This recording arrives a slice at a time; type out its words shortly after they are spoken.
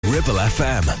Ribble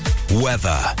FM.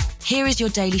 Weather. Here is your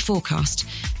daily forecast.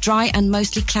 Dry and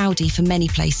mostly cloudy for many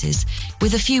places,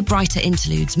 with a few brighter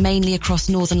interludes, mainly across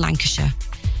northern Lancashire.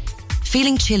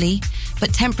 Feeling chilly,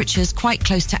 but temperatures quite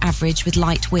close to average with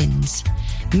light winds.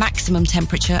 Maximum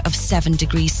temperature of 7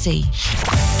 degrees C.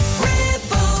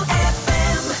 Ribble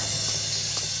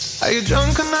FM. Are you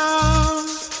drunk enough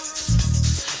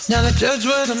now to judge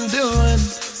what I'm doing?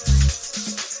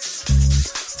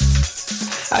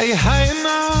 Are you high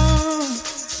enough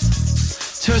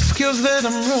to excuse that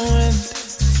I'm ruined?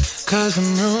 'Cause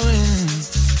I'm ruined.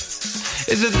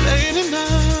 Is it late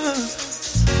enough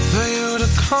for you to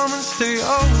come and stay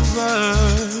over?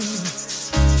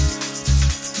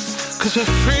 'Cause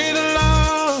we're free to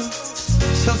love,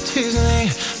 so tease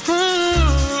me.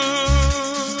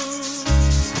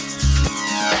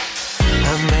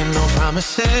 I made no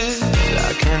promises,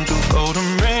 I can't do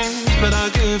golden rings, but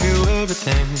I'll give you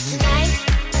everything. Tonight.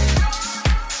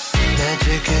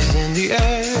 Magic is in the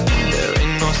air, there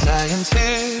ain't no science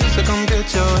here, so come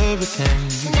get your everything.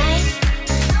 Tonight.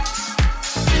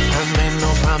 I made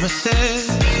no promises,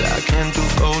 I can't do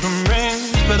golden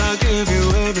rings, but I'll give you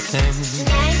everything.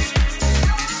 Tonight.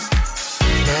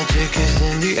 Magic is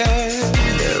in the air,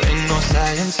 there ain't no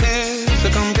science here, so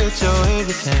come get your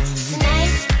everything.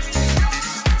 Tonight.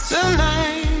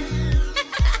 Tonight.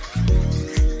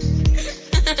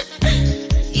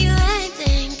 You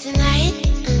acting tonight.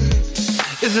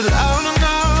 Is it loud or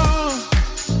no?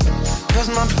 'Cause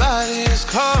my body is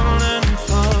calling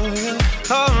for you,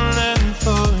 calling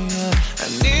for you. I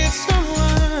need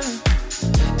someone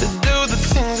to do the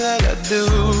things that I do.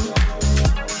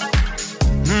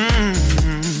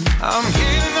 I'm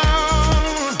heating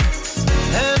on,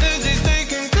 energy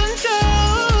taking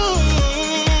control.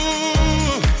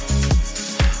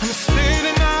 I'm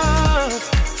speeding up,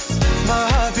 my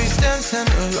heartbeat's dancing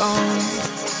alone.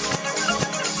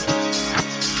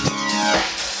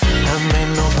 I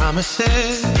made no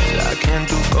promises, I can't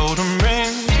do golden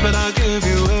rings, but I'll give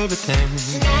you everything.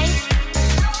 Tonight.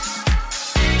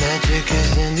 Magic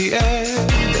is in the air,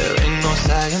 there ain't no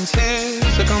science here,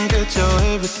 so come get your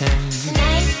everything.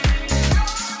 Tonight.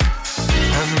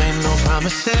 I made no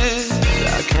promises,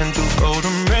 I can't do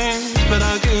golden rings, but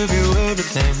I'll give you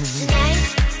everything. Tonight.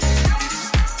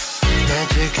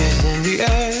 Magic is in the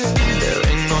air, there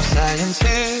ain't no science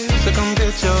here, so come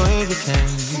get your everything.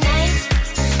 Tonight.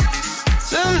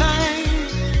 Tonight.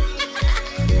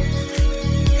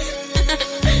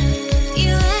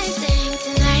 You acting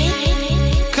tonight.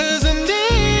 'Cause I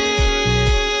need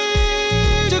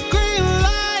a green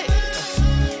light,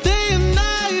 day and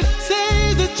night, say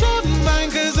that you're mine.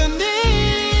 'Cause I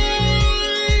need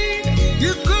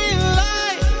your green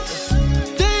light,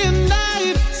 day and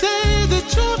night, say that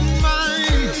you're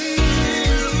mine.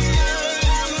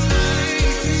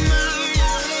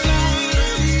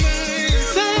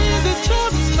 Say that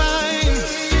you're mine.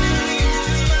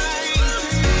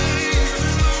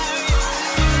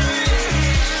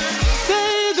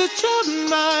 Say that you're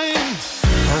mine.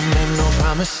 I made no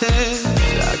promises,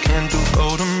 I can't do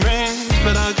golden rings,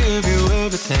 but I'll give you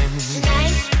everything.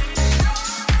 Tonight.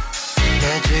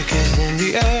 Magic is in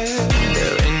the air,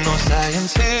 there ain't no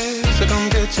science here, so come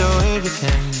get your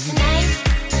everything. Tonight.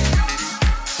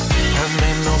 I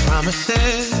made no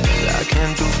promises, I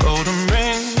can't do golden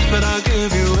rings, but I'll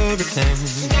give you everything.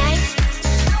 Tonight.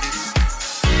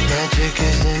 Magic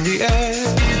is in the air,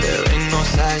 there ain't no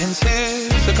science here,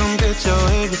 so come get your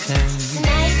everything.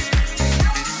 Tonight.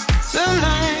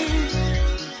 Tonight.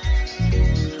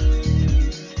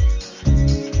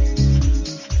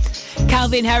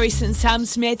 Calvin Harris and Sam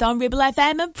Smith on Ribble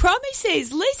FM and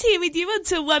Promises. Liz here with you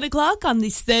until 1 o'clock on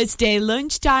this Thursday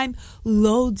lunchtime.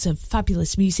 Loads of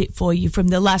fabulous music for you from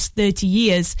the last 30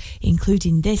 years,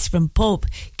 including this from Pulp.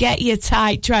 Get your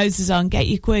tight trousers on, get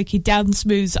your quirky dance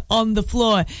moves on the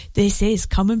floor. This is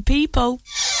Common People.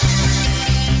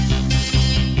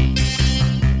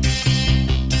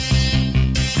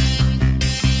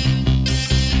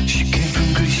 She came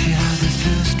from Greece, she had a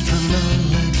thirst for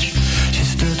knowledge. She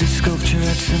studied sculpture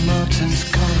at St. Martin's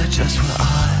College, that's where I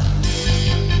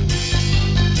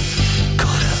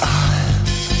caught her eye.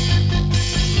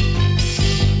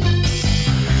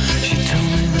 She told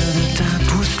me that her dad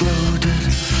was loaded.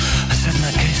 I said, in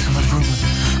that case I'll have rum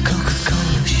and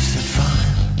Coca-Cola. She said,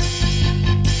 fine.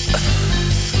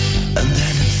 And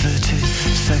then in 30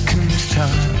 seconds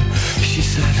time, she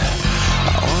said,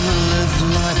 I wanna live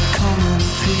like common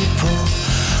people.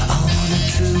 I wanna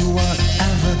do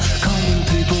whatever common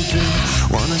people do.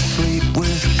 Wanna sleep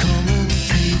with common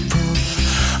people.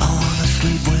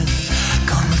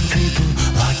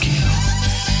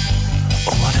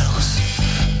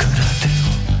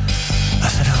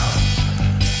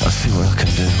 see what I can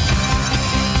do.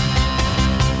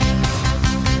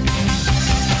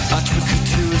 I took her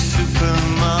to a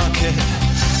supermarket.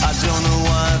 I don't know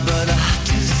why, but I had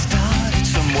to start it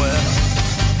somewhere.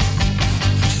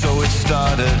 So it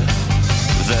started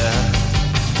there.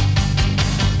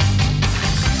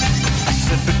 I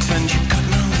said, pretend you got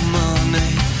no money.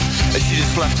 And she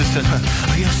just laughed and said,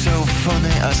 oh, you're so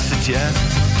funny. I said, yeah.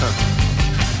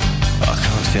 I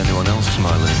can't see anyone else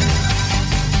smiling.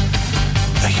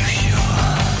 Are you sure?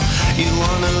 You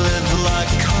wanna live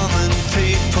like common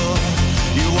people.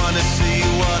 You wanna see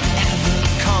whatever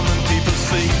common people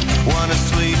see. Wanna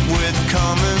sleep with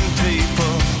common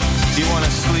people. You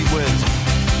wanna sleep with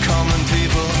common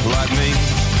people like me.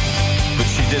 But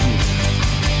she didn't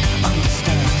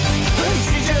understand. And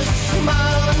she just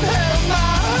smiled and held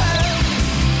my hand.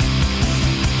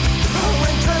 I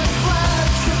went to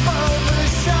flash above the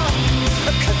shop.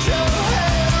 I cut your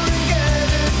hair and get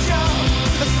a job.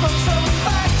 I smoke some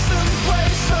facts and play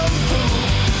some pool.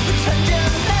 Pretend you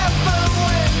never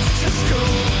went to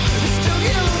school. Still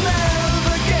you'll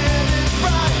never get it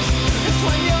right. It's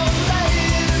when you're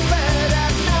laying in bed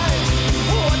at night,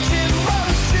 watching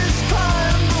roaches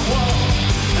climb the wall.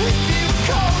 If you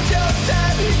called your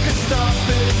dad, he could stop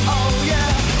it. Oh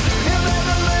yeah. You'll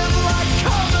never live like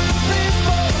common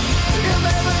people. You'll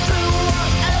never do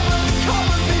whatever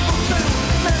common people do.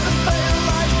 Never fail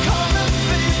like common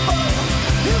people.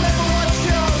 You'll never watch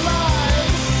your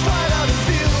lives slide out of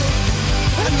view.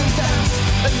 And then dance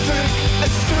and drink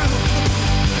and screw.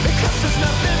 Because there's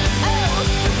nothing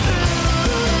else to do.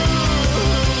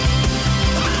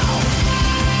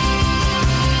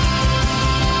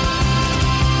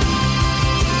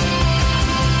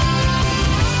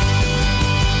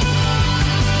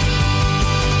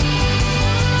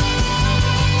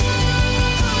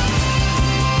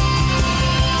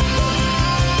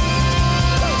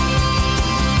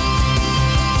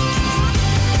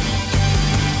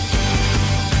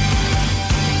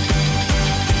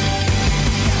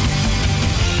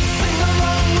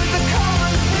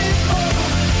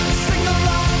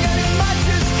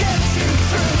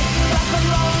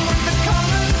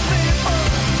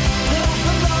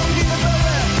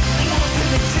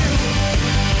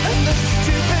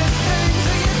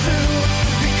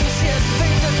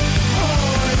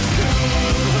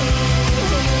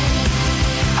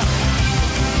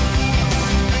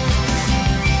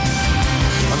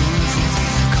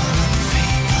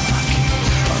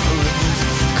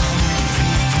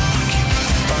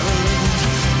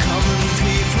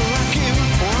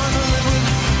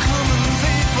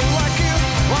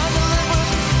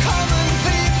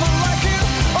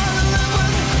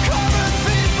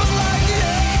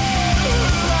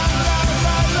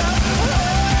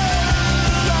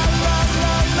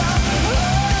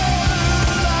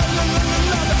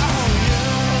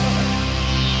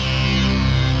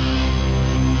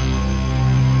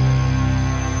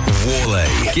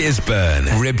 Gisburn,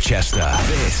 Ribchester.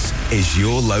 This is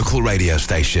your local radio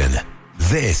station.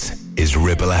 This is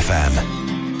Ribble FM.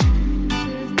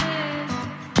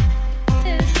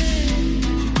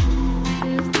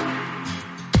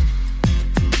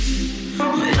 You're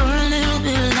a little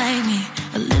bit like me,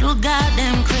 a little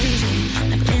goddamn crazy.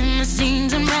 Like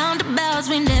limousines and roundabouts,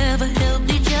 we never helped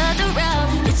each other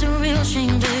out. It's a real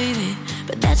shame, baby,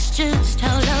 but that's just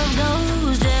how love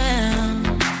goes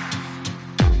down.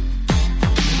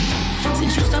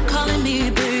 Since you stopped calling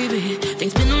me baby,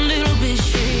 things been a little bit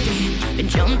shady. Been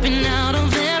jumping out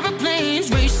of airplanes,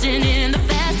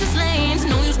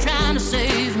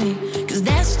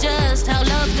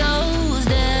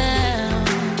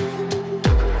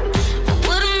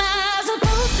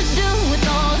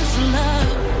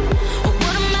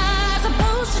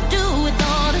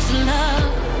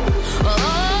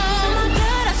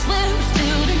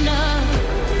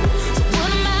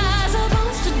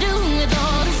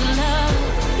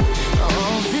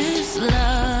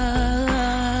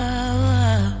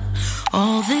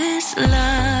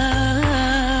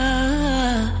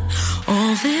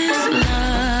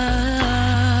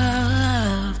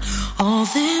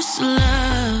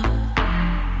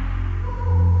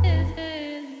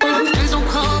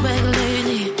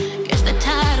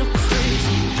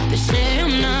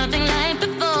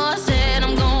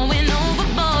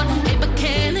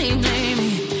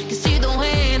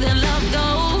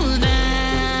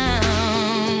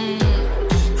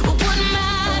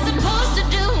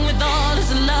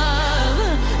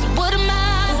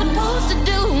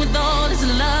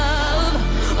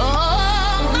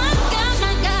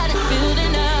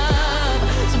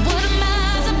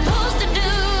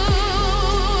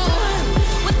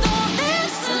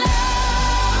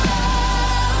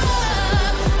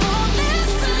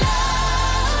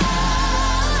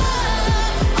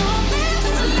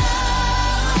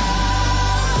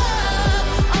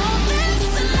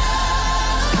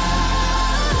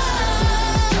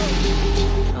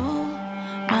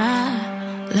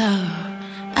 love,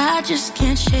 I just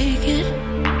can't shake it.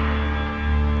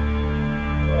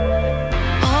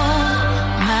 Oh,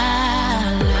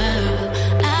 my love,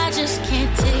 I just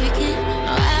can't take it.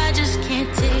 No, I just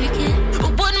can't take it.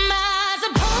 What am I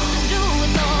supposed to do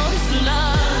with all this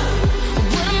love?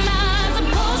 What am I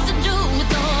supposed to do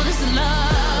with all this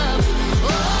love?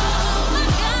 Oh, my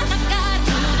God,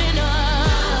 good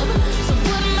enough. So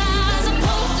what am I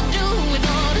supposed to do with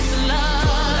all this love?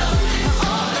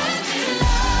 All this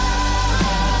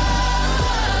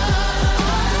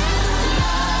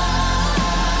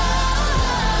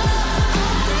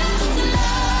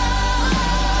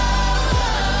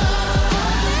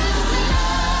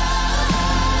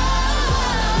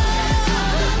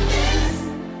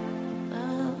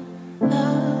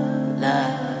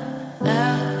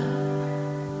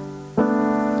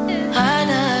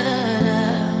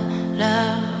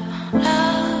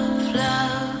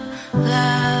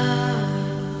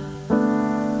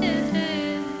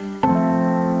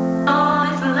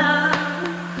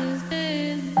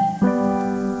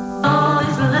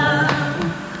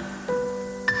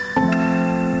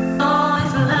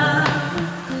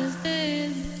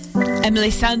Emily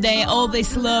Sandé, All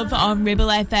This Love on Ribble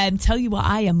FM. Tell you what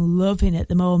I am loving at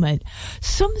the moment.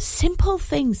 Some simple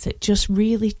things that just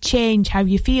really change how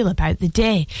you feel about the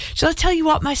day. Shall I tell you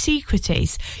what my secret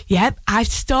is? Yep, I've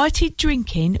started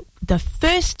drinking the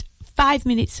first 5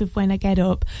 minutes of when I get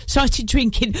up. Started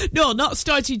drinking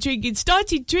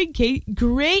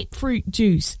grapefruit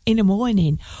juice in the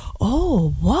morning.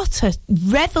 Oh, what a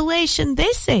revelation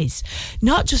this is.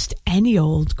 Not just any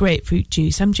old grapefruit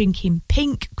juice. I'm drinking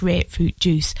pink grapefruit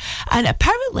juice. And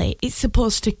apparently it's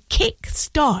supposed to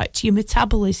kick-start your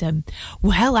metabolism.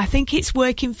 Well, I think it's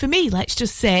working for me. Let's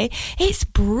just say it's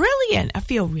brilliant. I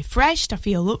feel refreshed. I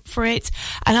feel up for it.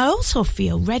 And I also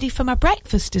feel ready for my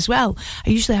breakfast as well.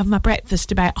 I usually have my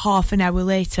breakfast about half an hour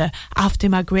later after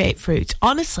my grapefruit.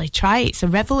 Honestly, try it. It's a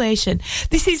revelation.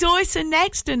 This is Oyster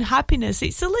Next and Happiness.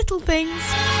 It's the little things.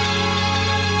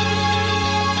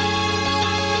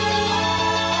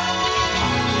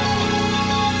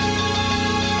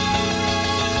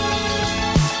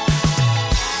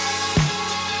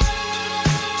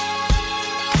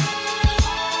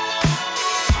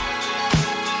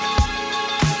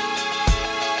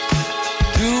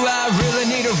 Do I really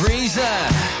need a reason?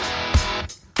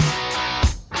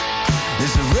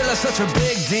 Is it really such a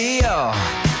big deal?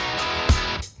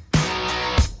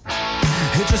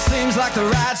 It just seems like the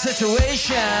right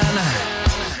situation.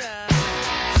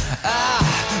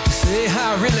 To say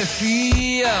how I really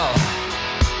feel.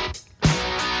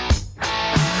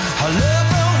 I love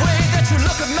the way that you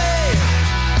look at me.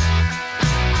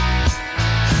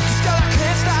 'Cause girl, I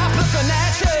can't stop looking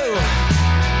at you.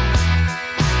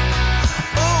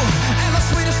 Oh, and the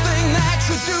sweetest thing that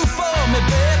you do for me,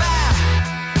 baby,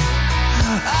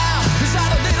 is all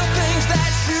the little things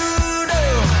that you do.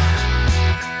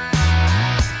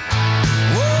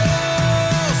 Whoa,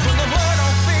 when the world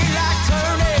don't feel like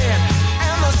turning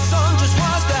and the sun just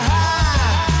wants to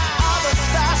hide,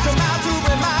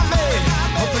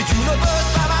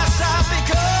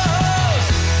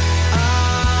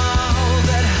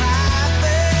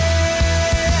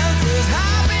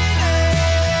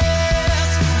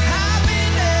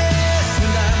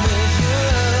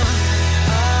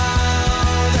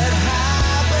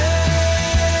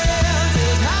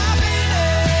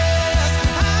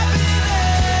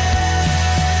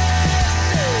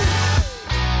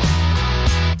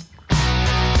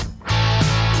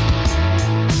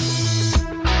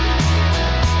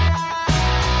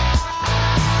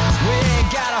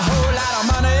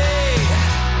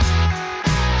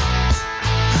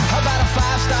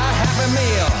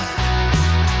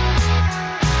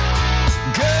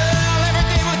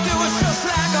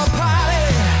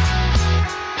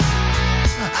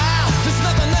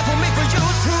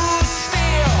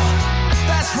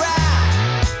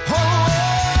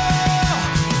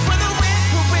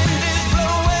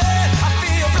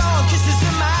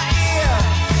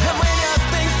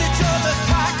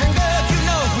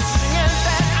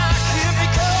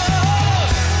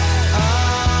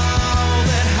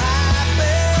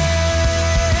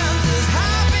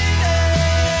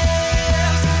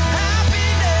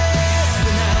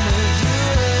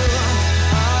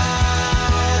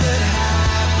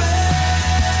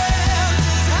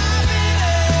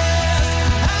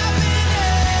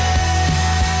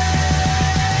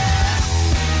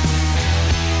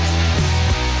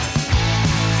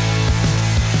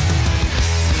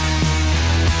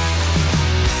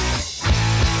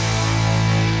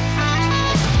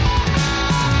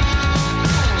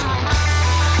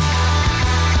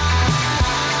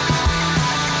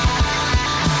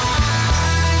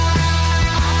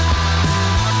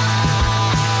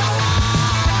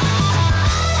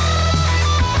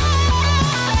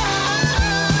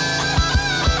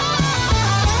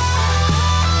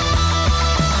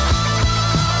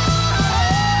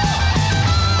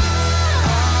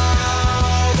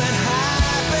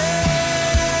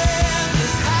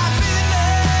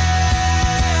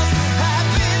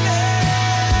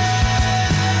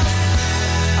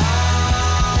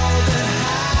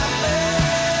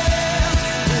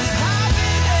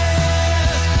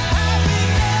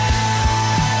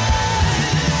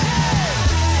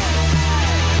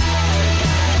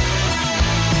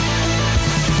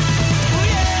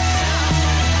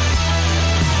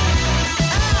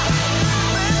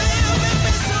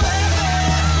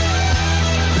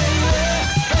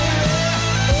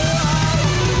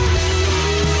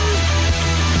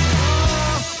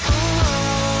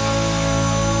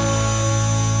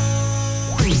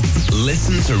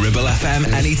 to Ribble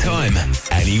FM anytime,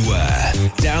 anywhere.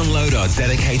 Download our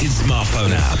dedicated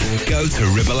smartphone app. Go to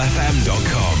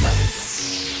ribblefm.com.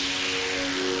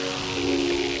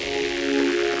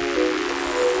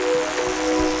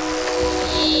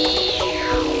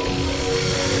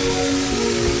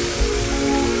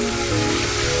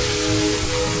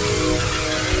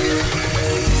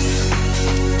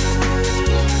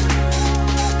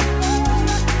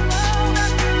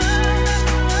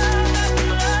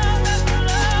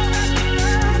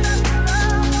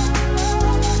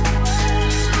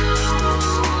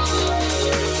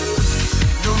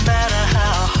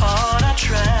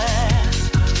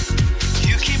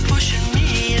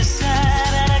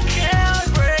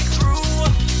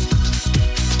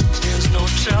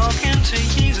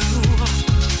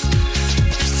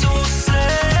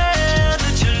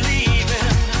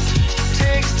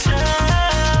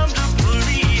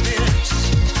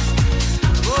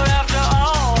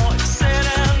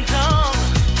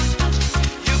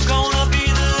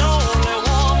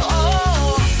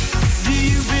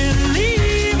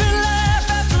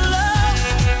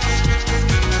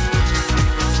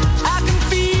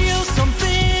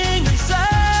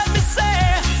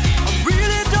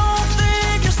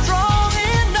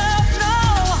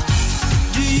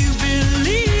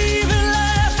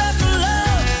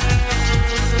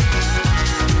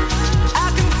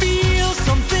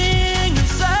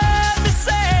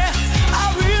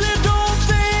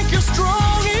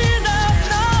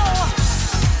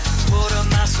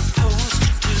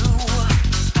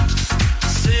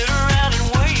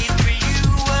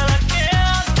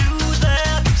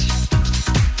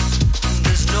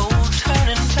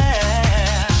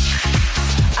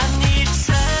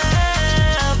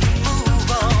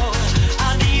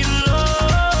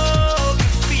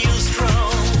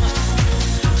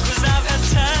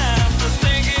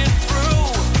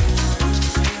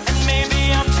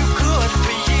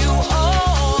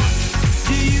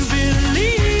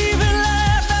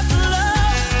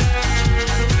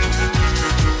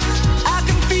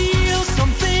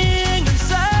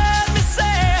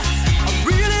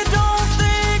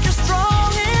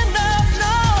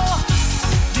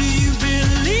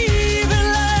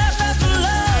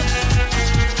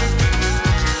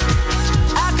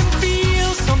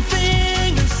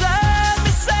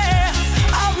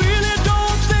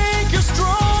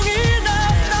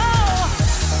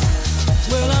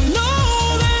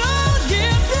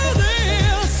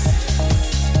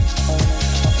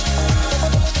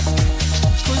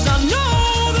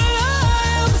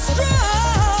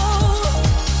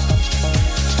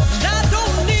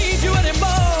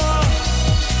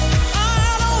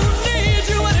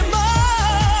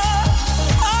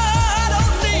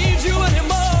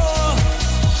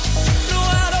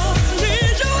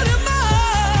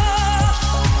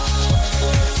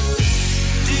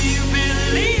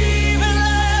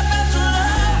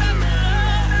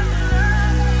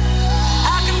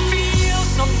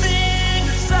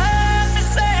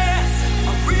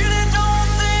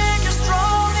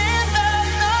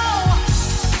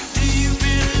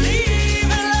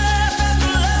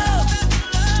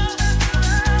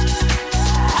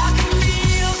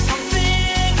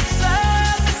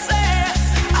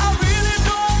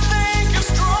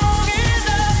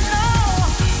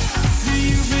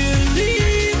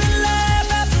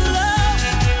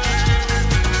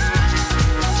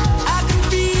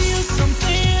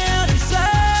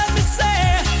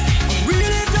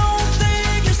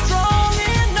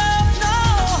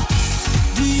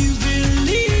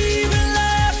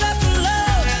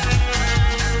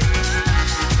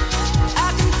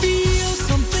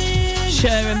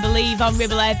 On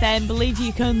Ribble FM, believe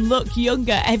you can look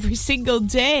younger every single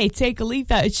day. Take a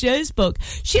leaf out of Cher's book.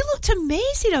 She looked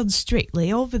amazing on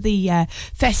Strictly over the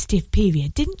festive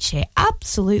period, didn't she?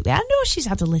 Absolutely. I know she's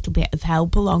had a little bit of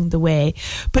help along the way,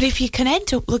 but if you can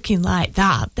end up looking like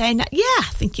that, then yeah,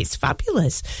 I think it's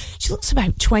fabulous. She looks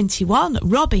about 21.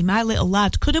 Robbie, my little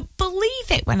lad, couldn't believe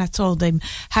it when I told him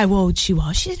how old she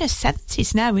was. She's in her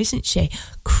 70s now, isn't she?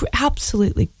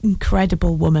 Absolutely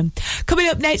incredible woman. Coming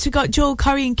up next, we've got Joel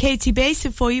Corey and Katie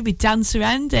Basin for you with Dance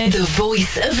Around It. The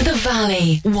voice of the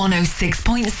valley,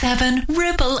 106.7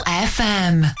 Ribble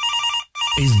FM.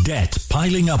 Is debt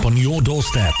piling up on your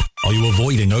doorstep? Are you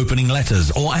avoiding opening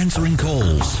letters or answering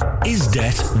calls? Is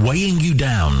debt weighing you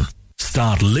down?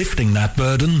 Start lifting that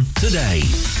burden today.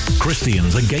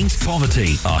 Christians Against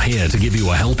Poverty are here to give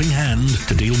you a helping hand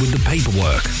to deal with the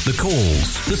paperwork, the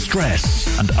calls, the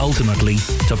stress, and ultimately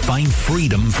to find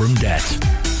freedom from debt.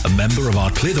 A member of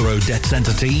our Clitheroe Debt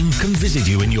Centre team can visit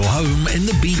you in your home in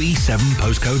the BB7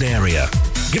 postcode area.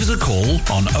 Give us a call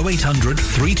on 0800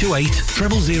 328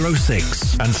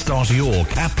 0006 and start your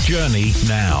CAP journey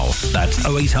now. That's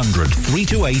 0800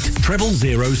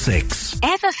 328 0006.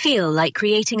 Ever feel like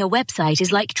creating a website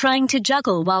is like trying to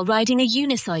juggle while riding a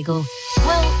unicycle?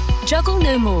 Well, juggle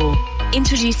no more.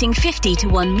 Introducing 50 to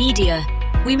 1 Media.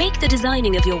 We make the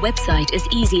designing of your website as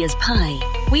easy as pie.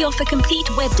 We offer complete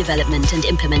web development and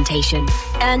implementation.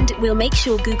 And we'll make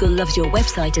sure Google loves your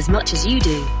website as much as you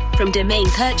do. From domain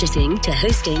purchasing to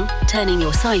hosting, turning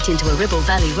your site into a Ribble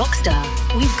Valley rockstar,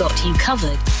 we've got you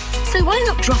covered. So why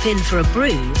not drop in for a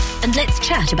brew and let's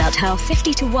chat about how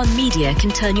 50 to 1 Media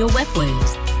can turn your web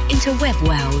woes into web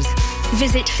wows.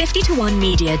 Visit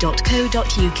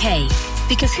 50to1media.co.uk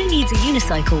because who needs a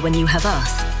unicycle when you have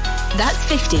us? That's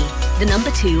 50, the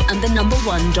number 2 and the number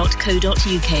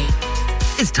 1.co.uk.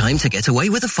 It's time to get away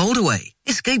with a foldaway.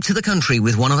 Escape to the country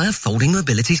with one of our folding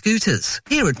mobility scooters.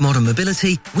 Here at Modern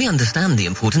Mobility, we understand the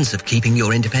importance of keeping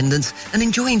your independence and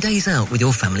enjoying days out with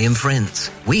your family and friends.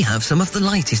 We have some of the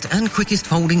lightest and quickest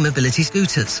folding mobility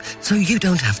scooters, so you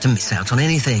don't have to miss out on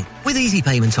anything. With easy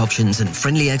payment options and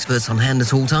friendly experts on hand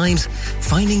at all times,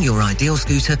 finding your ideal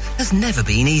scooter has never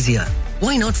been easier.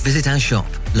 Why not visit our shop,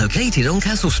 located on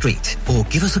Castle Street, or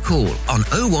give us a call on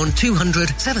 01200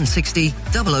 760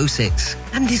 006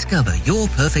 and discover your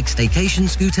perfect staycation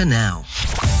scooter now.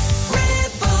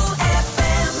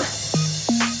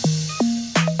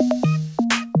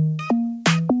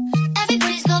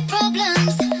 Everybody's got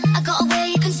problems. I got a way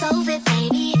you can solve it,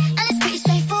 baby. And it's pretty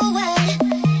straightforward.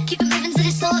 Keep it moving till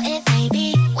it's sorted,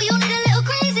 baby. We all need a little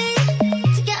crazy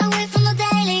to get away from the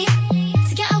daily.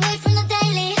 To get away from the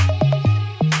daily.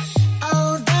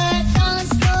 Oh, the dance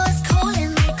floor's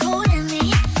calling me, calling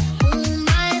me. All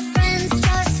my friends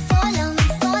just follow me,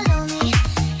 follow me.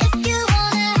 If you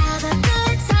wanna have a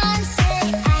good time,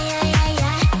 say aye, aye, aye,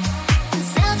 aye. And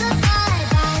tell the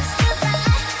vibes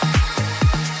goodbye.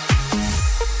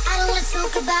 I don't wanna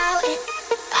talk about it.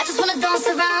 I just wanna dance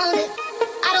around it.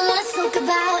 I don't wanna talk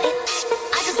about it.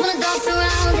 I just wanna dance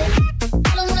around it.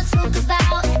 I don't wanna talk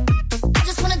about it. I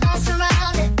just wanna dance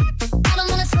around it. I don't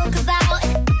wanna talk about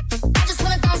it. I just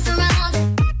wanna dance around it.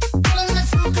 I don't wanna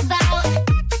talk about it.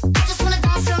 I just wanna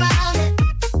dance around it.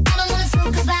 I don't wanna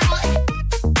talk about it.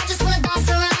 I just wanna dance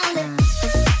around it.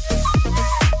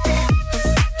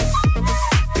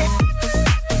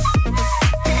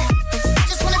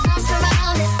 Just wanna dance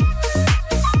around it.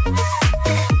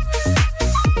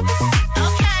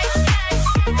 Okay.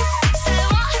 Say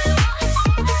what?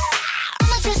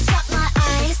 I'ma just shut my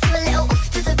eyes, do a little oof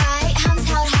to the right, hands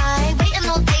held high, waiting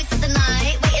all day for the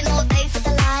night, waiting all day for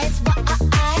the lights. Why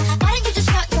don't you just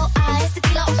shut your eyes?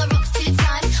 Tequila on the rocks 2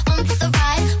 times, on for the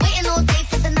ride, waiting all day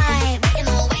for the night, waiting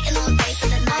all day for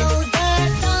the night. Oh, the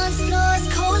dance floor's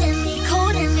calling me,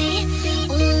 calling me.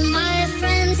 All my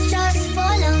friends just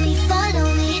follow me, follow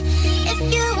me. If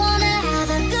you wanna have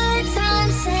a good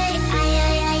time, say aye,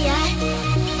 aye, aye, aye.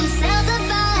 And tell the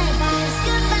vibes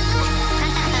goodbye.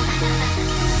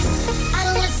 I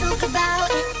don't wanna talk about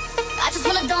it. I just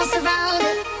wanna dance around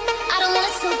it. I don't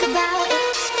wanna talk about it.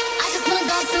 I just wanna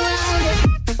dance around it.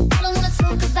 I don't wanna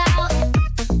talk about it.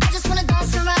 I just wanna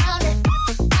dance around it.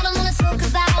 I don't wanna talk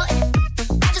about it.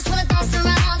 I just wanna dance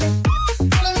around it. I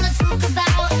don't wanna talk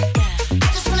about it. I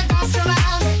just wanna dance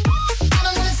around it. I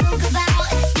don't wanna talk about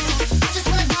it. I just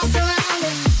wanna dance around it.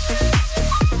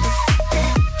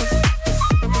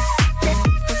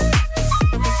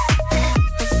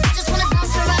 I just wanna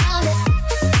dance around it.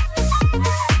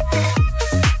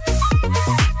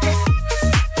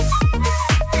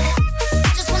 I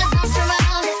just wanna dance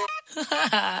around it.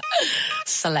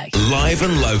 Select. Live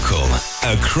and local,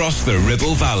 across the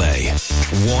Ribble Valley.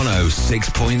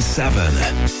 106.7.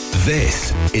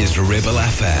 This is Ribble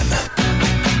FM.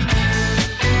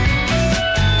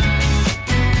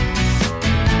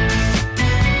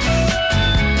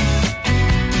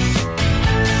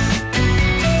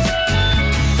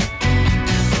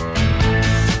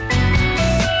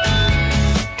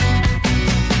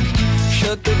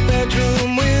 Shut the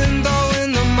bedroom window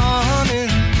in the morning.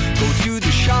 Go to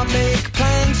the shop, make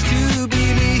plans to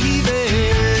be leaving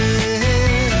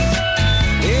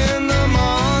in the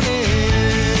morning.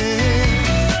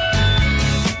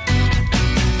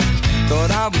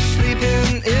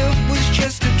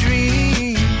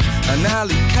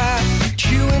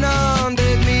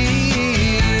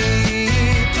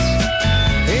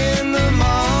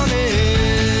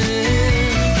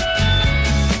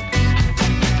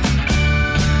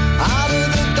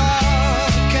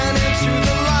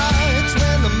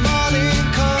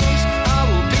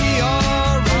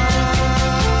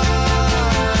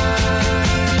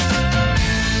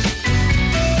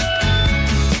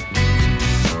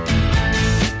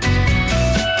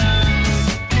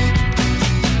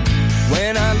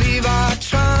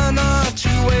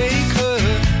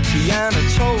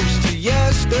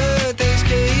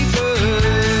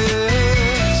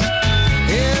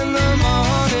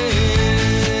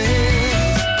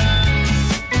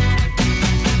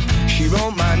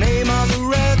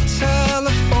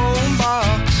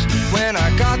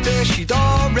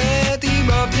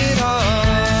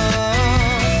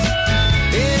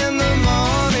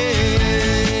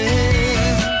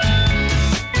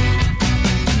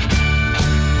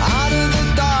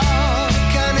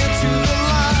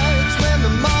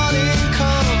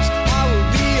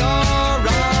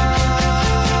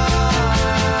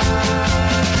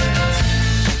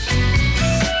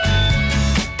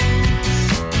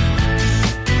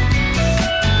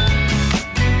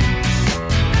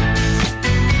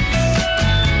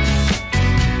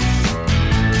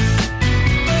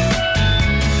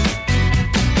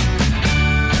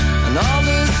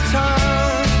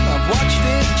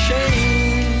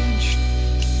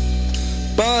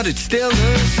 but it's still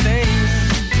the same.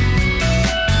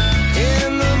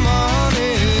 In the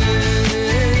morning,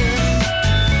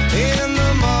 in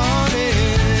the morning,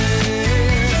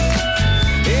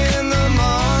 in the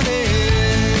morning,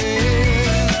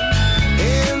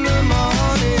 in the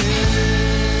morning.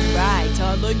 Right,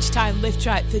 our lunchtime lift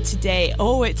track for today.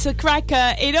 Oh, it's a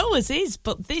cracker. It always is,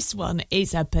 but this one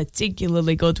is a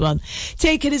particularly good one.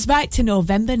 Taking us back to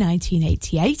November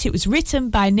 1988. It was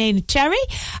written by Nina Cherry,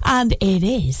 and it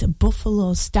is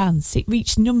Buffalo Stance. It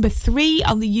reached number 3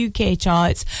 on the UK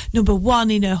charts, number 1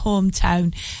 in her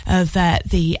hometown of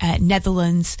the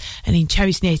Netherlands, and in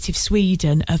Cherry's native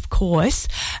Sweden, of course.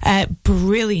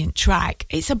 Brilliant track.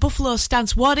 It's a Buffalo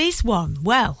Stance. What is one?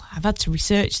 Well, I've had to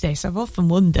research this. I've often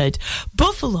wondered.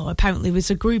 Buffalo apparently was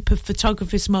a group of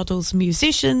photographers, models,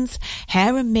 musicians,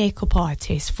 hair and makeup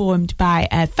artists formed by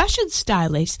fashion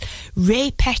stylist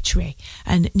Ray Petrie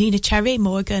and Nina Cherry,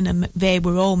 Morgan, and McVeigh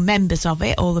were all members of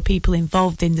it, all the people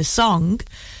involved in the song.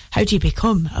 How do you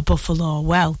become a buffalo?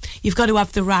 Well, you've got to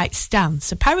have the right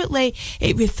stance. Apparently,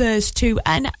 it refers to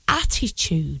an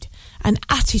attitude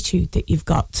that you've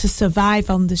got to survive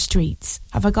on the streets.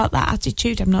 Have I got that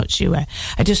attitude? I'm not sure.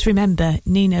 I just remember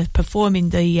Nina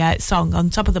performing the song on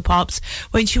Top of the Pops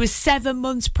when she was 7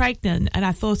 months pregnant, and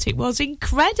I thought it was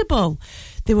incredible.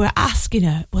 They were asking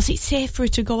her, was it safe for her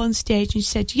to go on stage? And she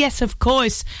said, yes, of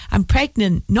course. I'm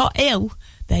pregnant, not ill.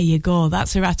 There you go.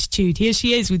 That's her attitude. Here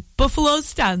she is with Buffalo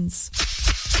Stance.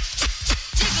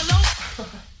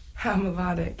 How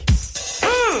melodic.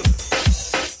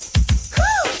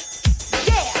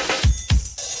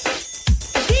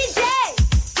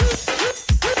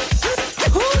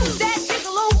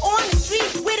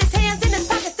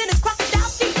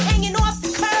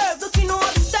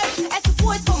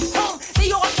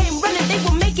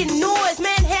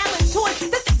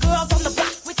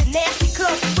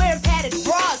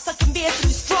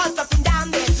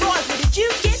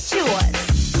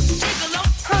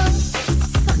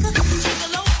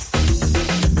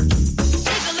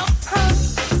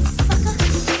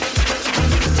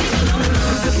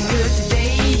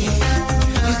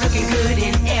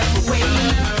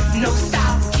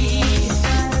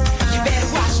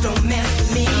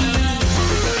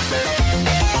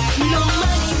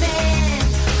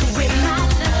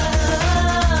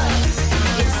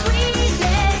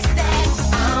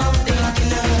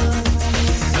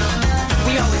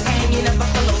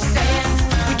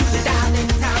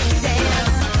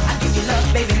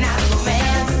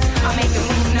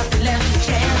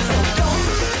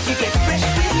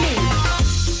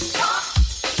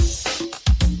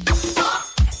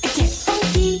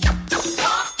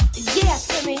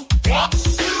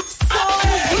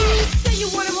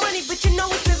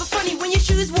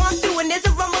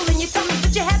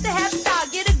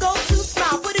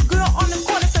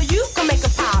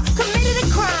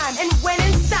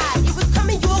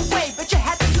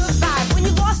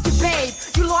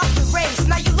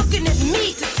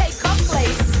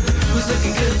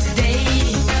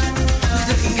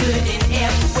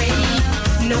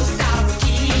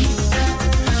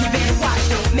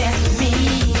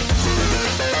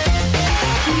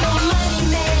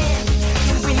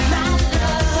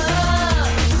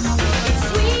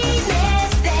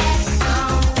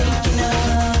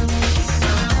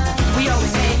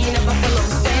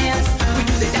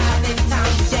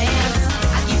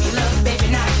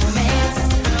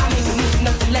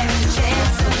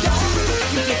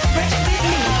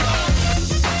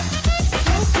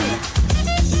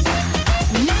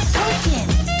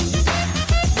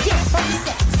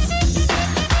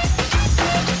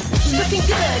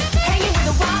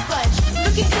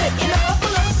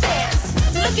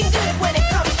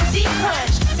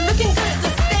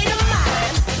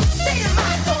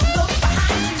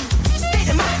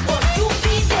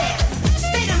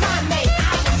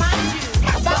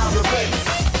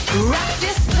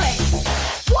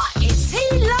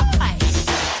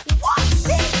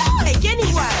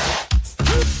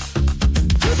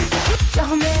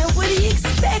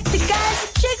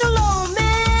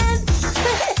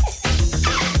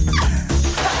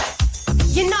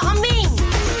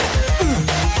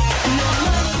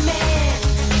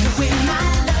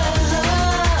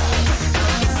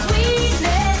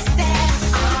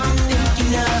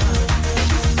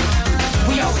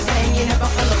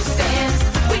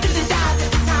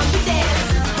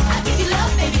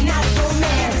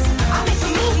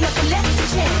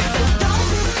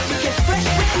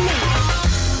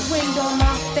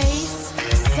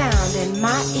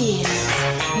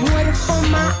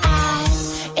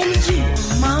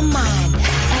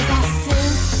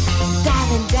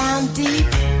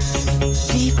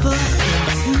 Deeper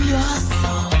into your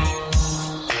soul.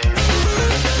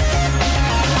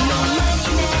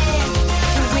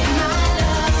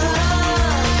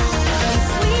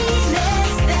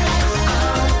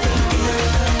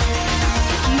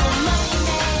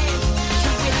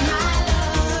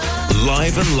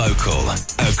 Live and local,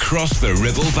 across the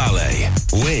Ribble Valley.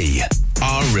 We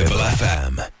are Ribble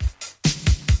FM.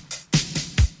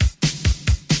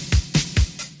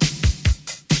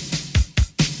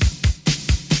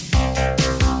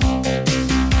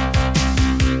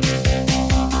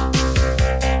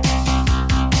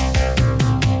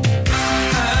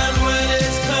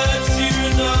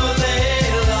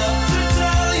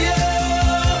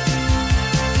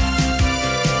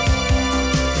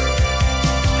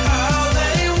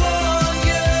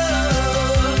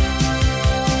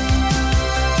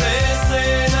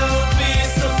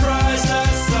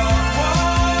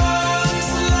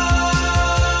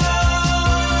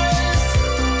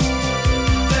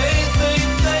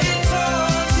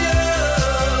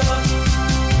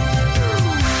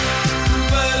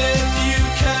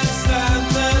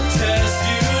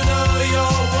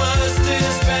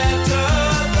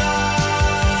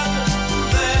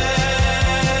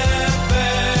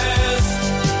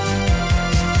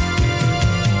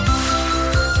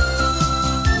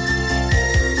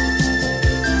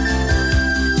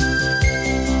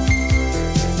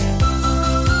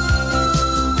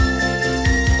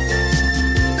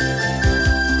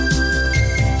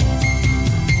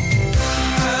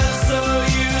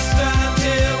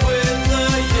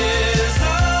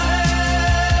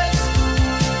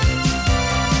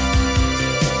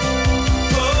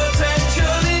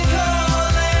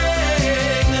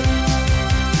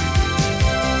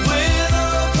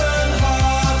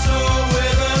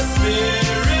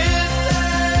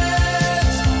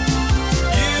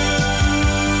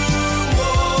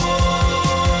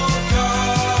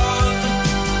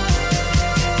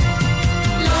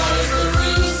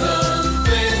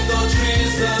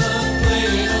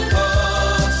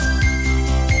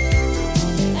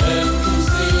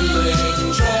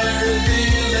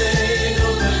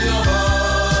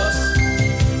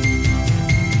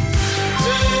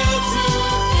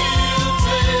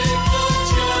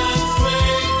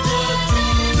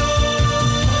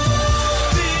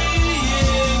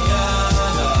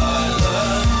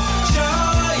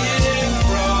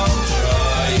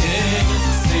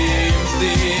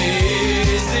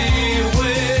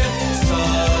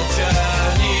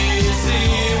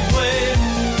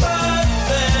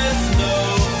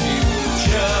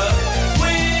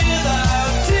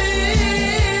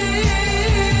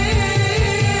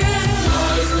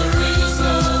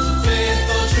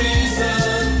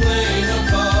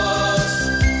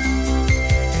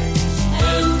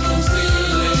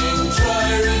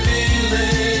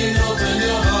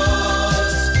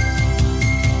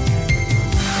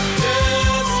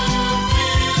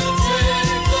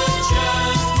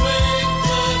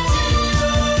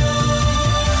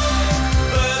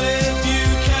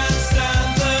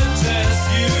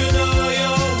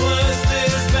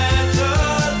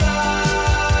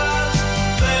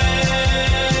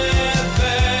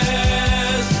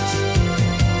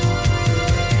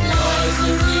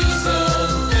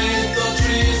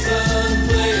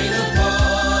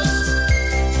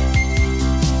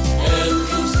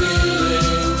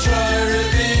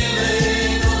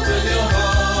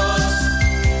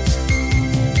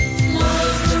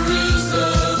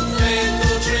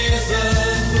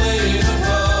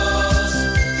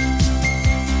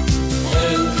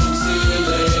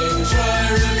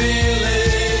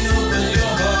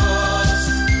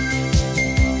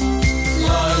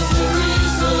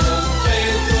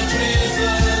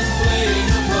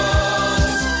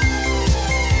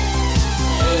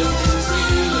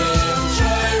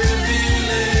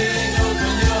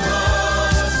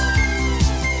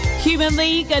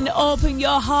 League and Open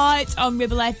Your Heart on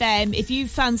Ribble FM. If you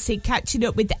fancy catching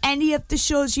up with any of the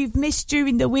shows you've missed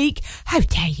during the week, how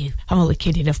dare you? I'm only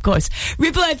kidding, of course.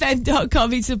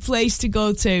 RibbleFM.com is a place to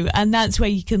go to, and that's where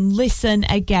you can listen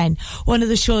again. One of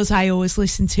the shows I always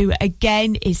listen to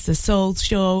again is The Soul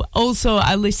Show. Also,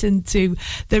 I listen to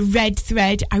The Red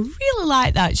Thread. I really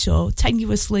like that show.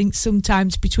 Tenuous links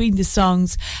sometimes between the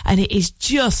songs, and it is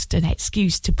just an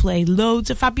excuse to play loads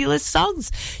of fabulous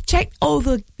songs. Check all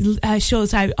the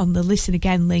shows out on the Listen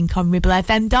Again link on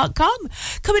ribblefm.com.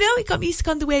 Coming up, we've got music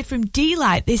on the way from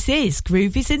D-Light. This is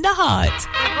Groove is in the Heart.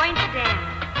 We're going to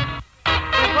dance.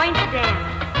 We're going to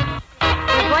dance.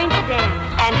 We're going to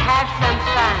dance and have some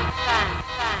fun.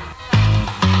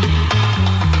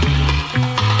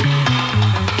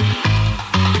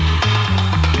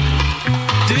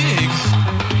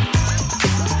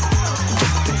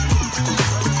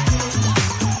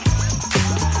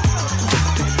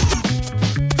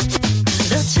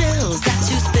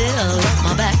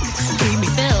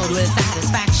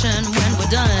 When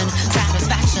we're done,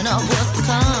 satisfaction of what's to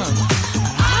come.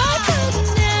 I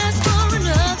couldn't ask for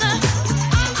another.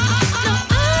 No,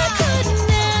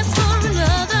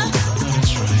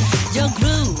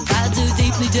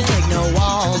 closely dig, no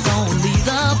walls, only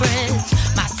the bridge.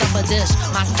 My supper dish,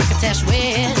 my crocketesh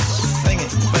wish. Sing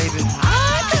it, baby.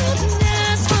 I couldn't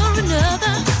ask for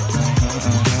another.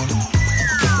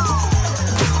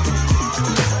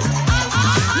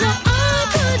 No, I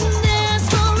couldn't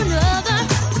ask for another.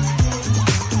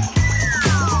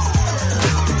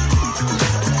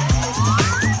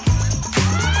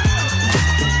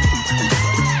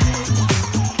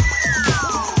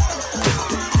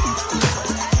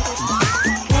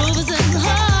 Groove is in the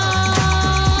heart.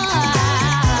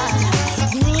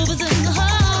 Groove is in the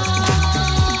heart.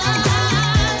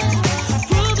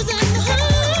 Groove is in the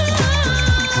heart.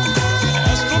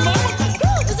 That's for mama.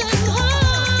 Groove is in the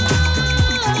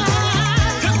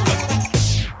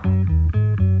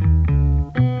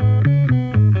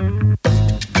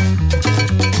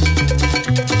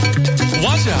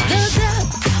Watch out. The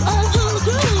depth of who the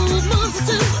groove moves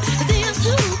to, the end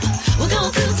tube. We're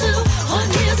going through two. One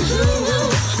here's a who.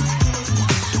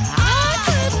 I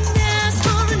couldn't ask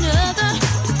for another.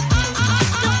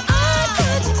 No, I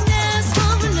couldn't ask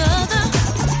for another.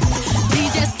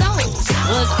 DJ Soul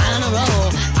was on a roll.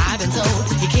 I've been told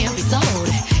he can't be sold.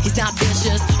 He's not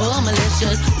vicious or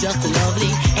malicious, just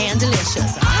lovely and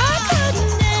delicious. I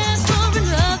couldn't ask for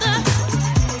another.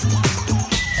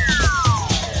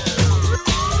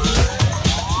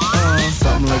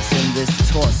 Something lurks in this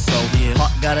torso.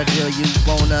 Heart got a deal you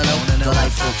wanna know.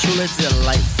 Delightful, truly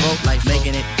delightful.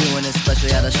 Making it, doing it,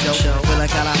 especially at a show. Feeling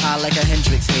kinda high like a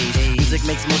Hendrix haze. Music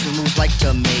makes motion moves like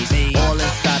a maze. All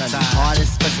inside of me, heart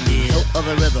especially. Hilt of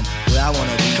the rhythm, where I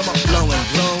wanna be. Come on, flowing,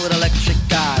 glowing with electric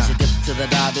eyes. You dip to the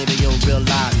dive, baby, you'll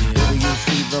realize. Baby, you'll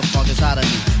see the funk inside of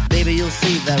me. Baby, you'll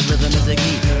see that rhythm is a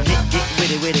key. Get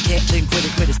with it, can't think, quit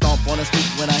it. Stomp on the street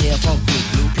when I hear funk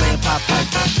blue. Playing pop pipe,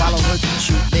 follow her to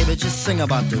shoot. Baby, just sing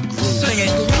about the groove. Sing it.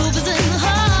 Groove is in the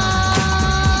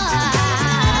heart.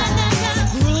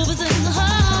 Groove is in the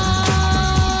heart.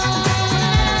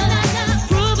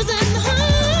 Groove is in the heart.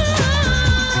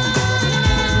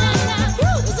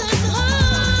 Groove is in the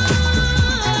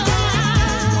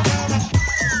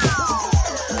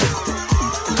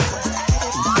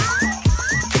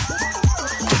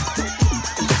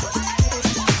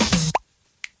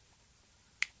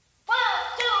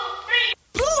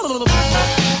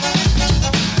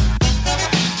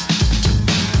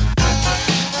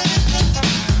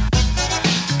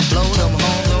Blow them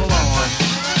horns on.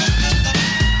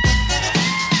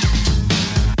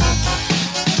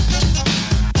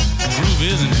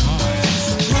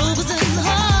 Groove is in the heart. Groove is in the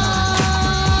heart.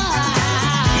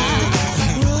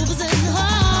 Groove is in the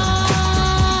heart.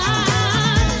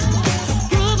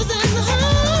 Groove is in the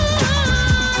heart.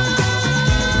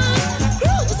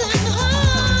 Groove is in the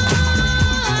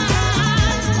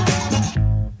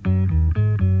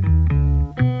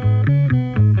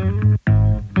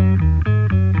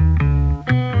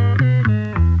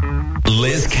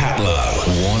Liz Catlow,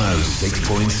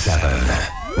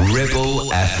 106.7 Ripple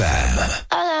FM.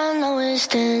 All I know is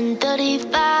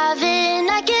 10:35 and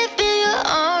I can feel your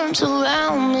arms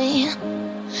around me.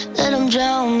 Let them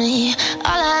drown me.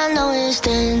 All I know is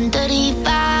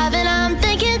 10:35 and I'm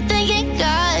thinking,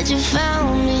 God, you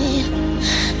found me.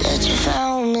 That you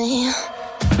found me.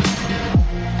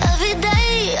 Every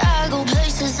day I go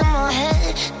places in my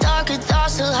head. Darker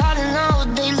thoughts so hard and out.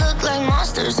 They look like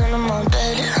monsters under my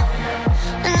bed.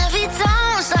 And every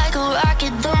time it's like a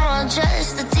rocket through my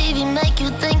chest. The TV make you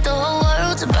think the whole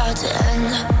world's about to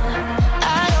end.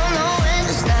 I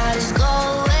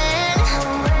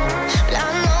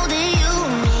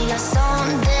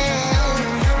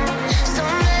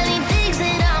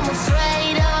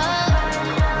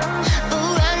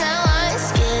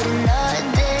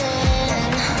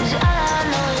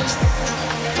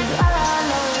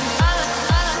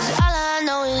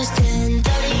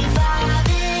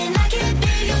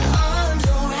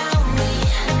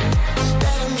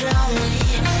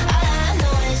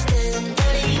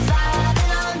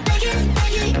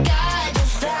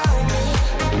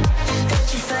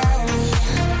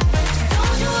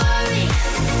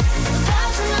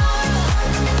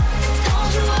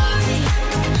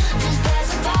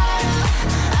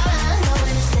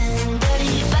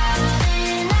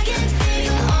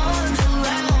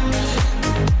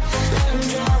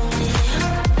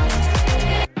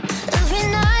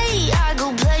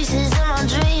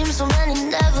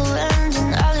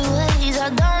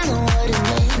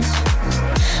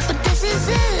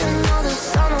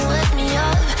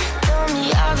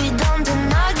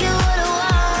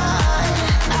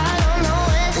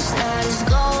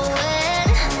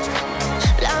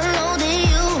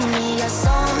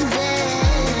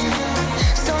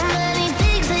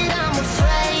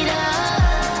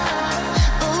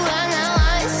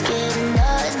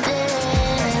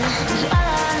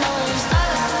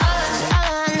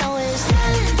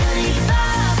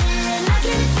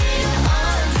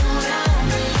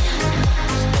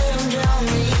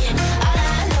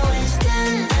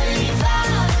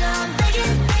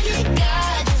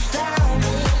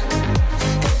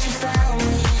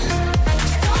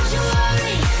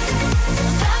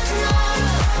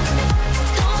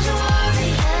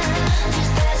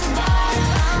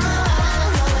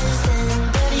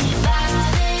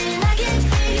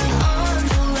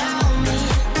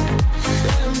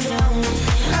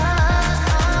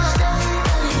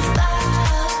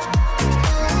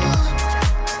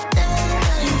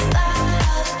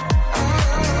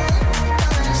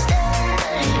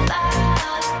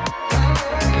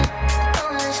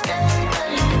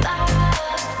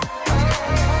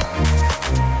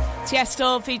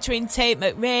Soul featuring Tate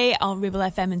McRae on Ribble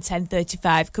FM and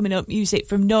 10:35. Coming up, music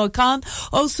from Noah Khan.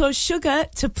 Also, Sugar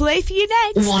to play for you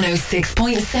next.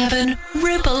 106.7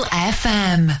 Ribble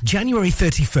FM. January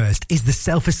 31st is the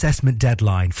self-assessment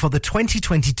deadline for the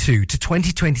 2022 to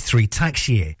 2023 tax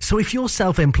year. So if you're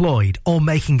self-employed or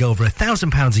making over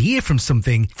 £1,000 a year from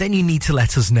something, then you need to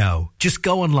let us know. Just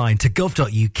go online to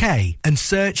gov.uk and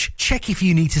search Check if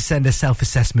you need to send a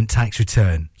self-assessment tax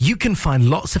return. You can find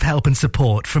lots of help and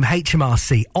support from HMRC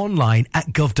online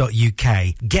at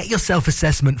gov.uk. Get your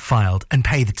self-assessment filed and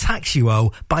pay the tax you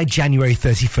owe by January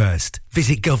 31st.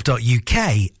 Visit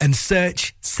gov.uk and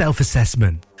search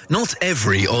self-assessment. Not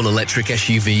every all-electric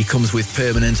SUV comes with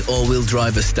permanent all-wheel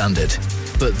drive as standard.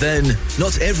 But then,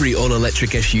 not every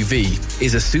all-electric SUV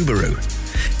is a Subaru.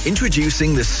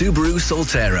 Introducing the Subaru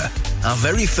Solterra, our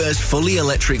very first fully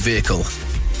electric vehicle.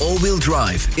 All-wheel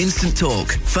drive, instant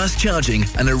torque, fast charging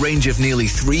and a range of nearly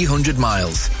 300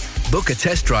 miles. Book a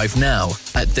test drive now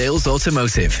at Dales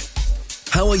Automotive.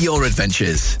 Power your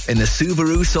adventures in the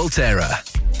Subaru Solterra.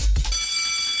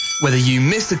 Whether you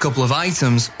missed a couple of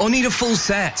items or need a full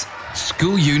set,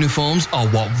 school uniforms are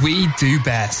what we do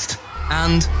best.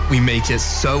 And we make it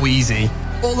so easy.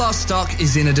 All our stock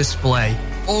is in a display,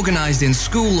 organised in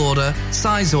school order,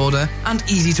 size order and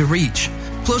easy to reach.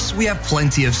 Plus, we have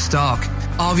plenty of stock.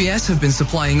 RVS have been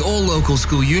supplying all local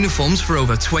school uniforms for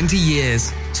over 20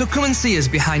 years. So come and see us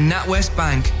behind NatWest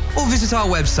Bank or visit our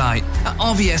website at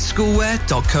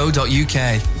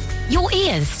rvsschoolwear.co.uk. Your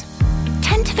ears.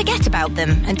 Tend to forget about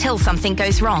them until something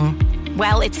goes wrong.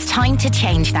 Well, it's time to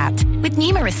change that. With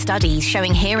numerous studies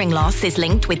showing hearing loss is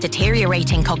linked with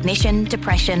deteriorating cognition,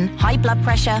 depression, high blood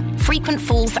pressure, frequent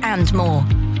falls and more.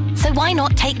 So why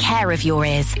not take care of your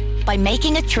ears by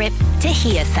making a trip to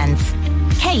HearSense?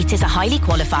 Kate is a highly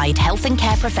qualified health and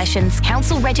care professions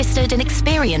council registered and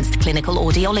experienced clinical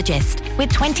audiologist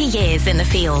with 20 years in the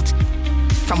field.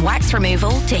 From wax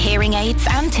removal to hearing aids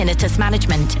and tinnitus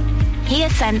management,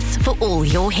 HearSense for all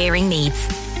your hearing needs.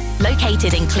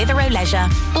 Located in Clitheroe Leisure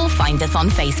or find us on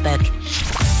Facebook.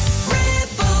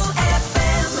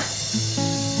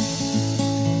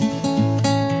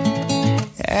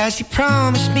 As you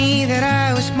promised me that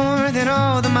I was more than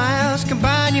all the miles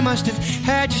combined, you must have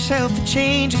had yourself a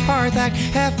change of heart like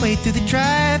halfway through the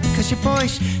drive, because your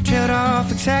voice trailed off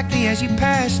exactly as you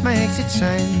passed my exit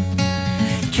sign.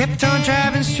 Kept on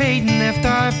driving straight and left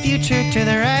our future to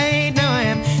the right. Now I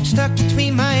am stuck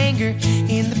between my anger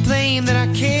and the blame that I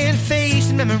can't face,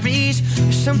 and memories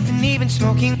or something even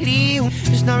smoking you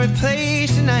is not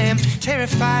replaced. And I am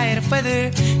terrified of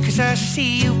weather, cause I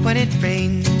see you when it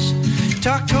rains.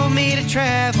 Doc told me to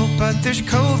travel, but there's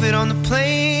COVID on the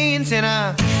planes. And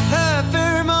I love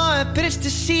Vermont, but it's the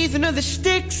season of the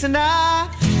sticks. And I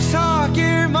saw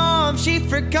your mom, she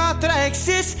forgot that I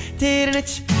existed. And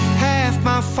it's half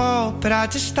my fault, but I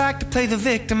just like to play the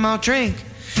victim. I'll drink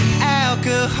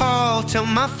alcohol till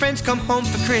my friends come home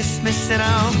for Christmas. And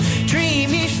I'll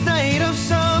dream each night of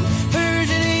some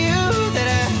version of you that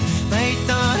I might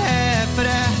not have, but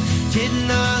I did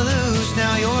not lose.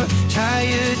 Now you're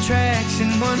tire tracks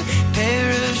and one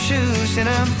pair of shoes, and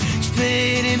I'm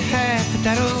split in half, but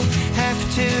that'll have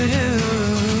to do.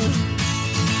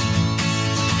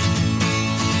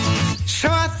 So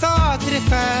I thought that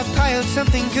if I piled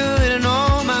something good and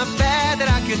all my bad, that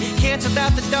I could cancel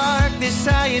out the darkness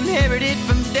I inherited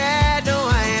from Dad. No,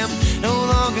 I am no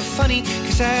longer funny,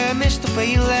 cause I missed the way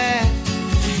you laughed.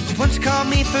 You once called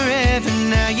me forever,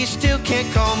 now you still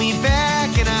can't call me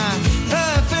back. And I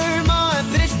love Vermont,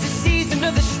 but it's the season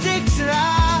of the sticks. And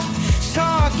I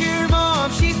saw your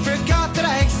mom, she forgot that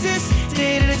I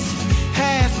existed. And it's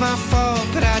half my fault,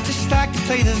 but I just like to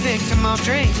play the victim. I'll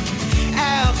drink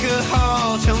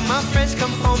alcohol till my friends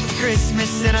come home for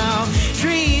Christmas. And I'll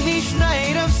dream each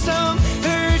night of some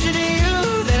version of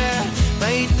you that I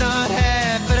might not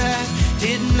have, but I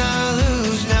did not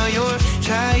lose. Now you're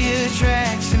tire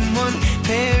tracks and one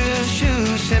pair of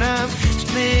shoes, and I'm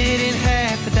split in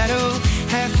half, but that'll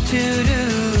have to do.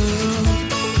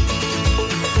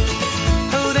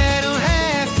 Oh, that'll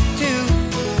have to do.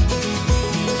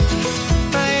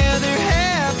 My other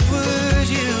half was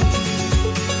you.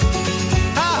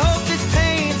 I hope this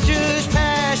pain's just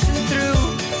passing through,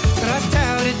 but I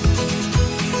doubt it.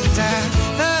 'Cause I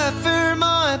love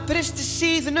Vermont, but it's the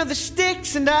season of the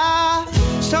sticks. And I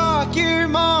saw your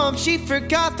mom, she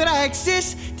forgot that I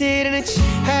existed. And it's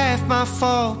half my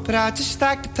fault, but I just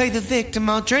like to play the victim.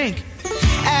 I'll drink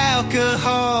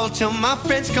alcohol till my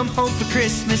friends come home for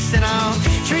Christmas. And I'll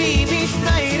dream each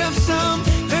night of some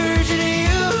version of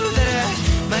you that I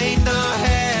might not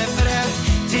have, but I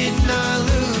did not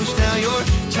lose. Now you're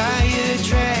tire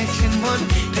tracks and one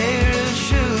pair of shoes.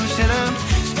 choose and I'm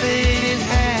split in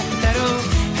half. That'll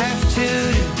have to do,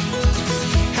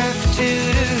 have to do.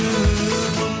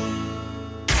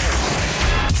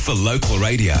 For local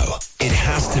radio, it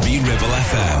has to be Ribble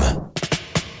FM.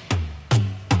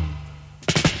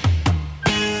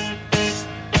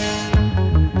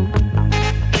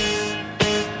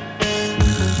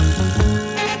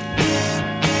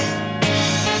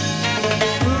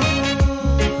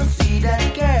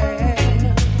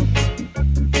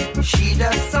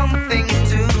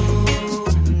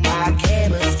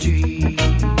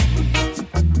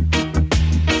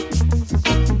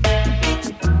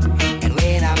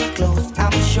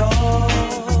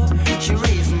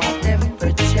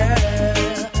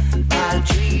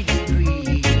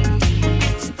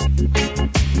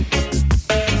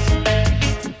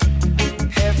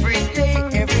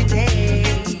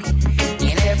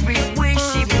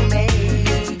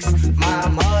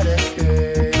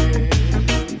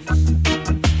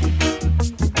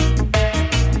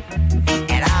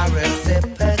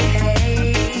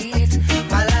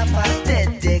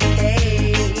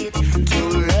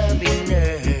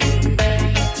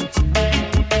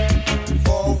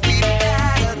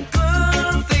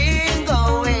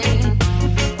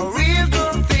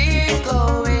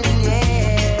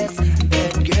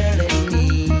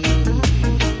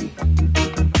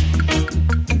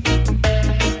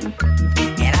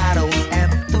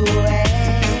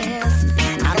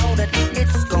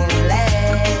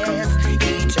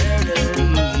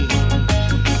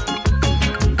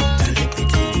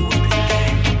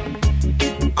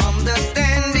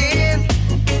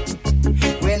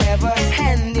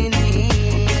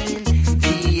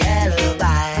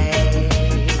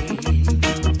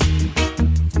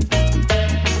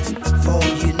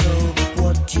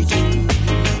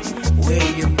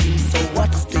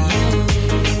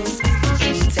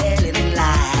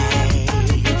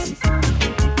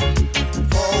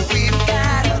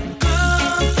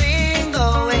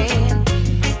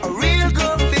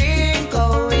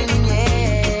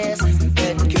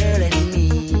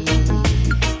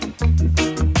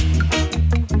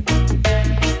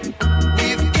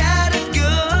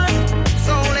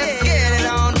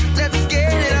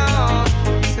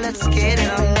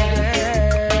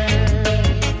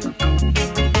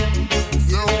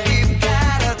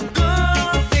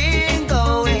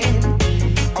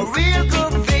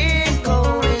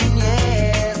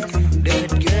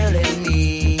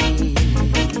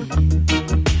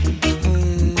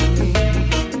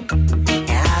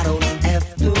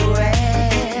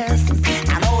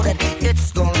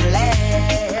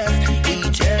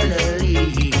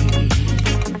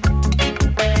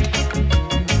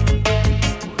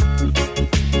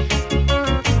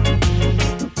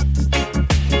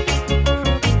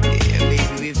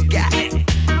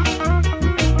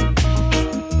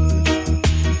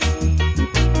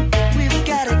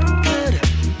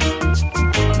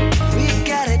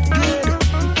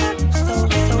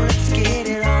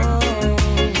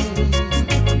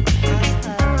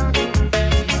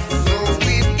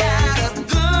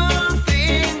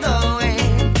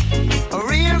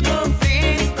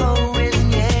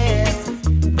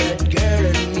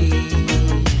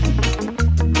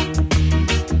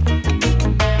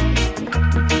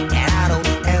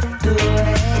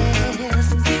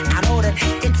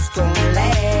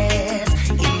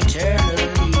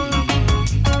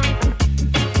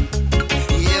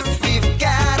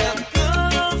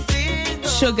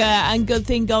 Sugar and Good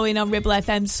Thing Going on Ribble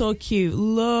FM. So cute.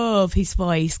 Love his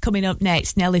voice. Coming up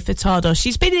next, Nelly Furtado.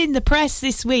 She's been in the press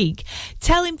this week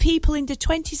telling people in their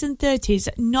 20s and 30s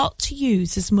not to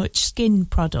use as much skin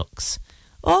products.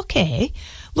 Okay.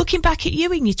 Looking back at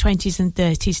you in your 20s and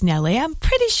 30s, Nelly, I'm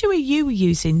pretty sure you were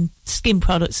using skin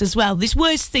products as well. There's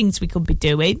worse things we could be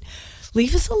doing.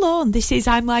 Leave us alone. This is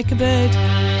I'm Like a Bird.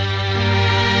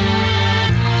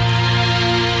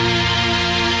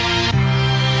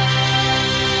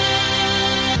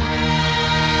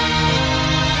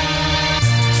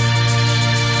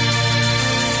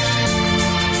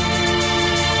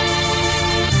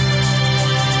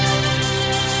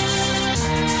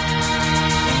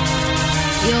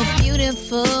 You're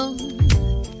beautiful,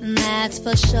 and that's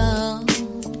for sure.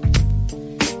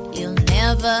 You'll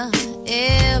never,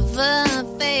 ever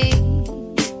fade.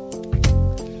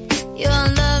 You're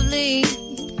lovely,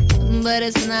 but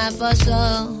it's not for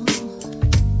sure.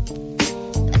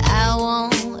 I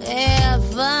won't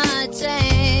ever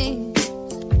change.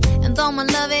 And though my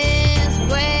love is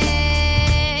great,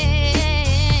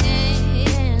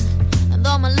 and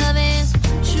though my love is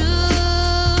true,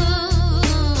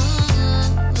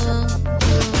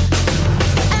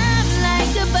 I'm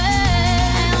like a bird,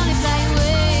 I only fly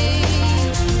away.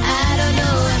 I don't know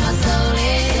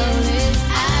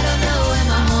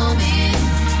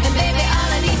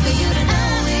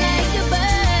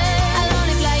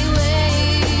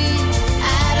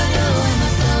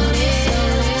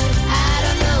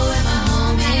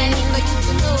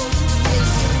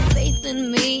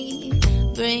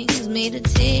brings me to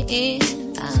tears.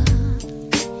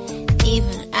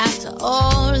 Even after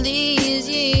all these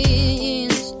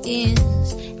years,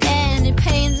 and it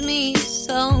pains me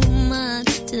so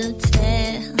much to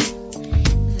tell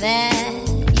that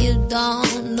you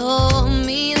don't know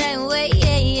me that way,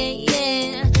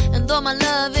 and though my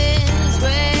love is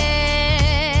rare,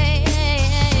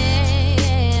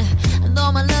 and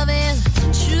though my love is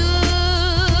true,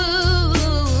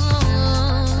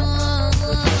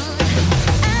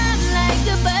 I'm like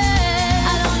a bird,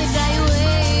 I'd only fly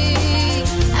away.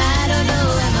 I don't know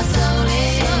where my soul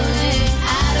is,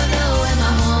 I don't know where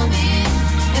my home is,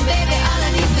 and baby, all I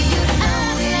need for you to know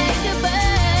is I'm like a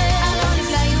bird, I'd only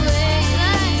fly away.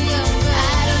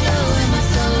 I don't know where my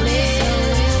soul is,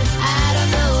 I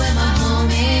don't know where my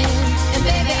home is, and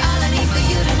baby, all I need for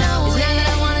you to know is not that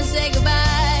I wanna say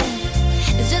goodbye.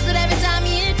 It's just that every time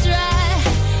you try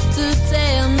to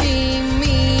tell me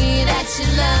that you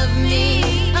love me,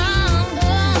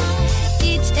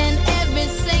 each and every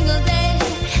single day,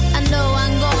 I know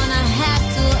I'm gonna have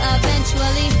to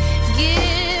eventually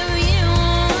give you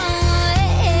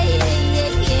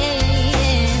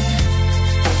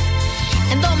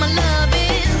and though my love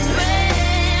is rare,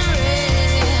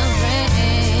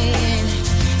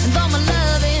 and though my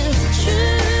love is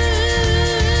true,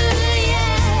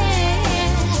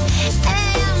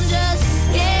 I'm just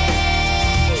scared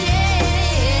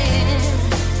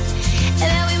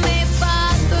that we may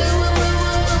fall through.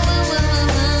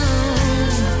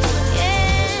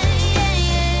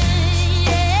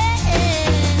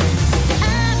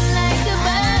 I'm like a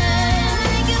bird,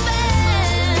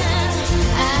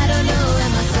 I don't know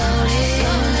where my soul is,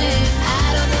 I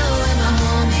don't know where my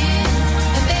home is,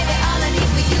 and baby, all I need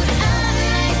for you to know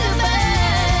is I'm like a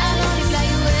bird, I'll only fly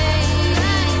away.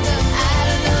 I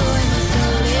don't know where my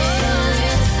soul is,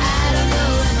 I don't know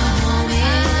where my home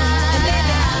is, and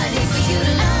baby, all I need for you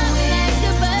to know is I'm like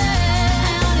a bird,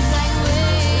 I'll only fly away.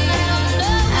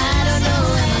 I don't know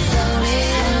where my soul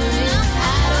is,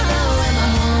 I don't know where my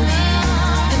home is,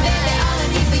 and baby, all I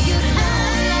need for you to know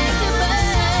is I'm like a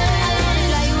bird, I'll only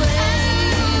fly away.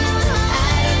 I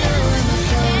don't know where my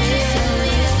soul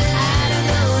is, I don't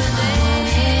know where my home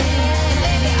is, and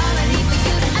baby, all I need for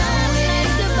you to know is I'm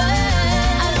like a bird,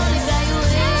 I'll only fly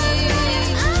away.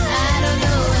 I don't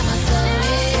know where my soul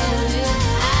is,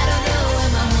 I don't know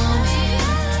where my home is,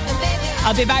 and baby,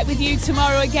 I'll be back with you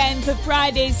tomorrow again for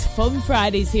Fridays, Fun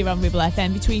Fridays here on Ribble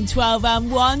FM between 12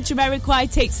 and 1.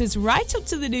 Jamiroquai takes us right up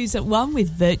to the news at 1 with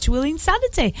Virtual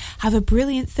Insanity. Have a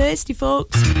brilliant Thursday,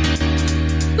 folks.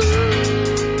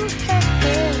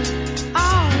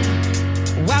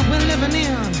 What we're living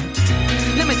in,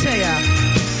 let me tell ya.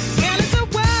 Well, it's a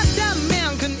world that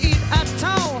man can eat at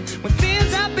all. When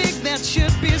things are big that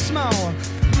should be small.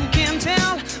 Who can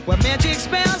tell what magic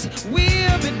spells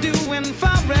we'll be doing for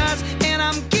us? And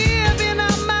I'm giving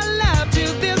all my love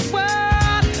to this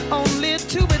world, only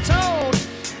to be told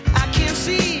I can't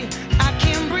see, I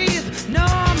can't breathe, no,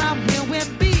 my will will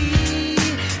be.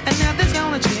 And nothing's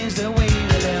gonna change the way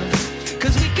we live,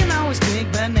 'cause we can always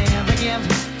take but never give.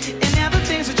 And now the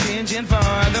things are changing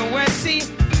for the worse. See,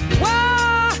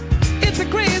 whoa, it's a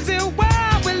crazy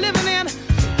world we're living in,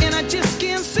 and I just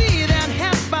can't see that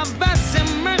happening.